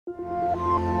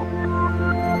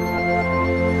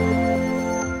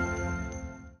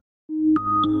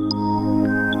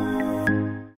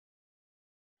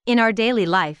In our daily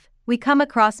life, we come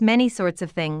across many sorts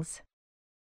of things.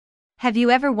 Have you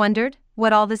ever wondered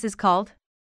what all this is called?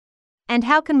 And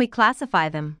how can we classify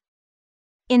them?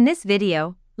 In this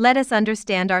video, let us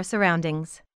understand our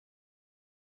surroundings.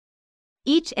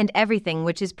 Each and everything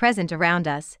which is present around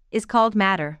us is called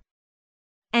matter.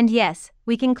 And yes,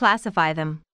 we can classify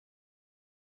them.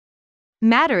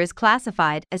 Matter is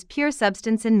classified as pure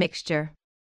substance in mixture.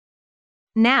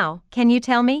 Now, can you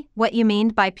tell me what you mean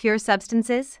by pure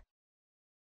substances?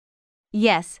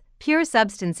 Yes, pure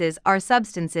substances are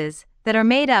substances that are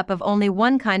made up of only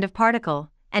one kind of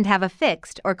particle and have a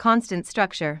fixed or constant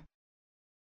structure.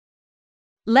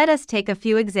 Let us take a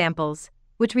few examples,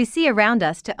 which we see around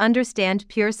us to understand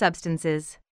pure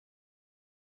substances.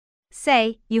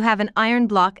 Say, you have an iron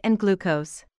block and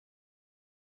glucose.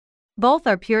 Both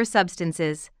are pure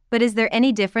substances, but is there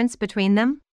any difference between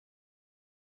them?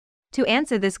 To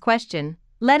answer this question,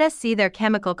 let us see their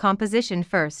chemical composition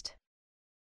first.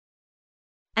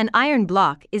 An iron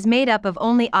block is made up of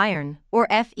only iron, or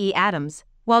Fe atoms,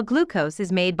 while glucose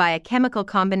is made by a chemical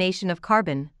combination of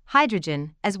carbon,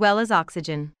 hydrogen, as well as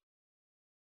oxygen.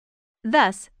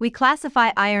 Thus, we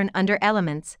classify iron under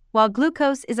elements, while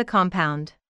glucose is a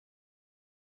compound.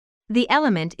 The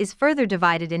element is further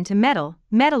divided into metal,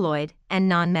 metalloid, and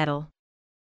nonmetal.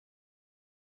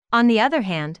 On the other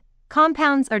hand,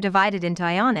 compounds are divided into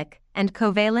ionic and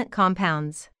covalent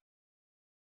compounds.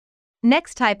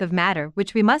 Next type of matter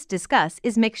which we must discuss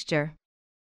is mixture.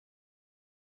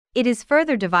 It is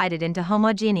further divided into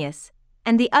homogeneous,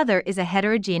 and the other is a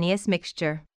heterogeneous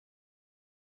mixture.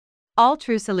 All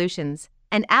true solutions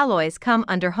and alloys come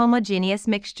under homogeneous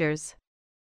mixtures.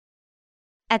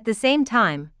 At the same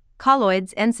time,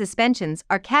 colloids and suspensions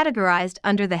are categorized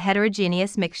under the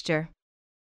heterogeneous mixture.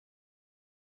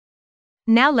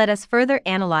 Now let us further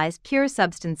analyze pure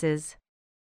substances.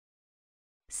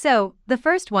 So, the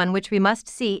first one which we must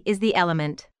see is the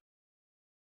element.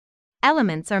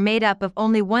 Elements are made up of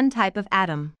only one type of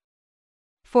atom.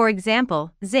 For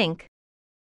example, zinc,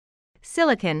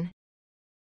 silicon,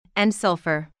 and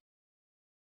sulfur.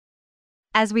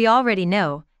 As we already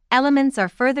know, elements are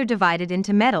further divided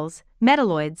into metals,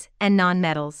 metalloids, and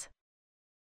nonmetals.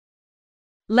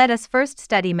 Let us first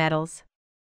study metals.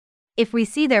 If we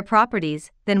see their properties,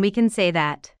 then we can say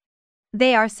that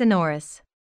they are sonorous.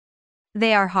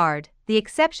 They are hard, the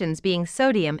exceptions being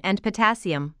sodium and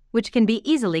potassium, which can be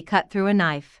easily cut through a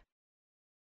knife.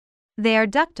 They are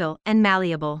ductile and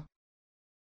malleable.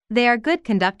 They are good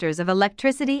conductors of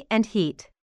electricity and heat.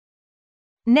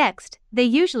 Next, they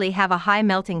usually have a high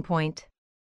melting point.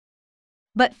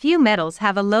 But few metals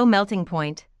have a low melting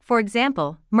point, for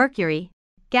example, mercury,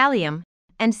 gallium,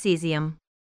 and cesium.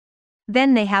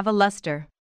 Then they have a luster.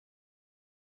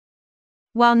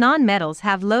 While non-metals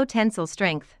have low tensile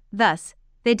strength, thus,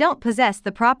 they don't possess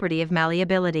the property of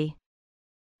malleability.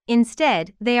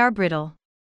 Instead, they are brittle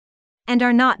and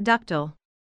are not ductile.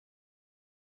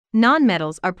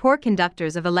 Non-metals are poor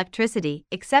conductors of electricity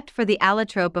except for the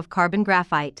allotrope of carbon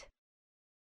graphite.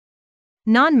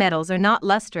 Non-metals are not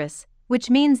lustrous, which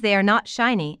means they are not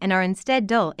shiny and are instead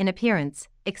dull in appearance,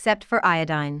 except for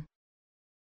iodine.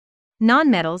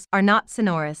 Non-metals are not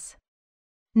sonorous.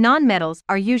 Non-metals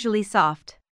are usually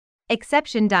soft.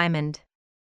 Exception diamond.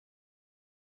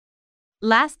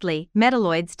 Lastly,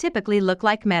 metalloids typically look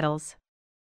like metals.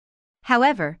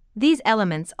 However, these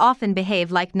elements often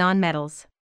behave like non-metals.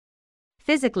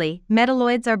 Physically,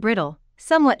 metalloids are brittle,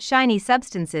 somewhat shiny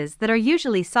substances that are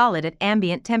usually solid at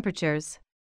ambient temperatures.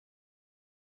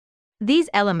 These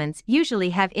elements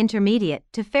usually have intermediate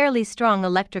to fairly strong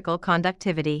electrical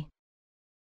conductivity.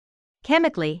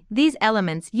 Chemically, these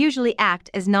elements usually act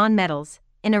as nonmetals,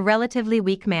 in a relatively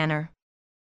weak manner.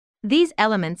 These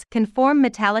elements can form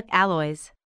metallic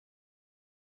alloys.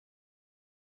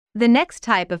 The next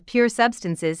type of pure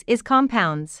substances is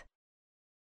compounds.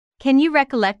 Can you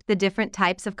recollect the different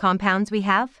types of compounds we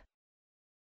have?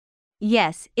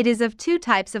 Yes, it is of two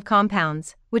types of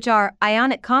compounds, which are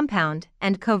ionic compound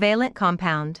and covalent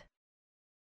compound.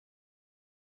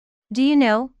 Do you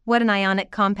know what an ionic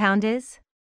compound is?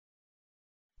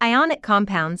 Ionic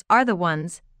compounds are the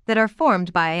ones that are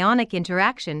formed by ionic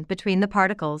interaction between the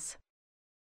particles.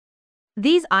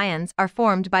 These ions are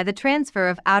formed by the transfer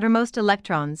of outermost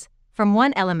electrons from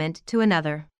one element to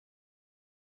another.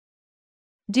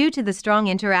 Due to the strong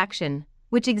interaction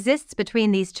which exists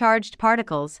between these charged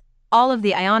particles, all of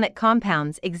the ionic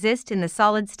compounds exist in the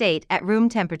solid state at room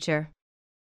temperature.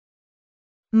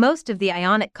 Most of the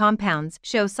ionic compounds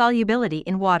show solubility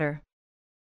in water.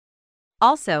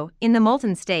 Also, in the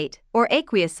molten state, or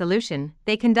aqueous solution,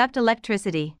 they conduct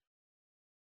electricity.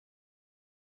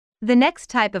 The next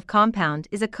type of compound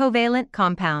is a covalent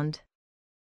compound.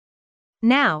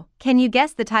 Now, can you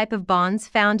guess the type of bonds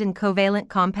found in covalent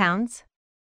compounds?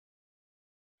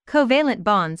 Covalent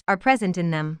bonds are present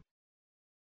in them.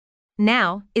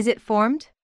 Now, is it formed?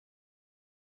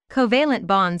 Covalent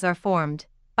bonds are formed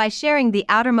by sharing the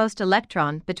outermost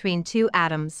electron between two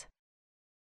atoms.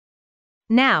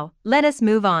 Now, let us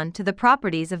move on to the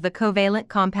properties of the covalent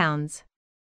compounds.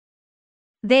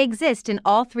 They exist in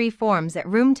all three forms at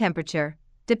room temperature,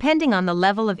 depending on the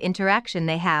level of interaction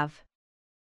they have.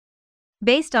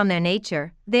 Based on their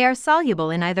nature, they are soluble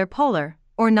in either polar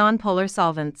or nonpolar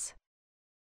solvents.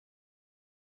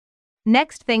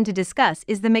 Next thing to discuss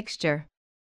is the mixture.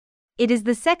 It is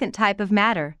the second type of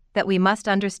matter that we must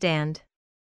understand.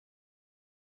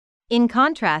 In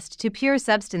contrast to pure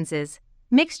substances,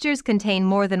 mixtures contain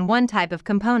more than one type of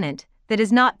component that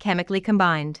is not chemically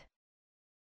combined.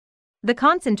 The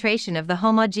concentration of the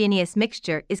homogeneous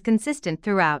mixture is consistent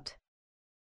throughout.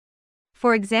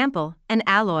 For example, an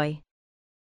alloy.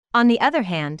 On the other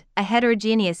hand, a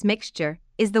heterogeneous mixture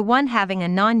is the one having a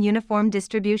non-uniform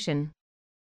distribution.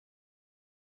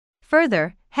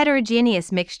 Further,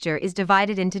 heterogeneous mixture is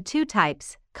divided into two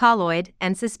types, colloid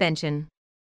and suspension.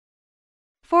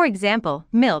 For example,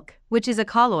 milk, which is a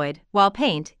colloid, while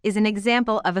paint is an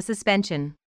example of a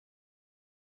suspension.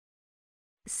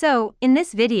 So, in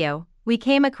this video, we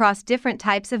came across different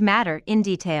types of matter in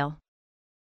detail.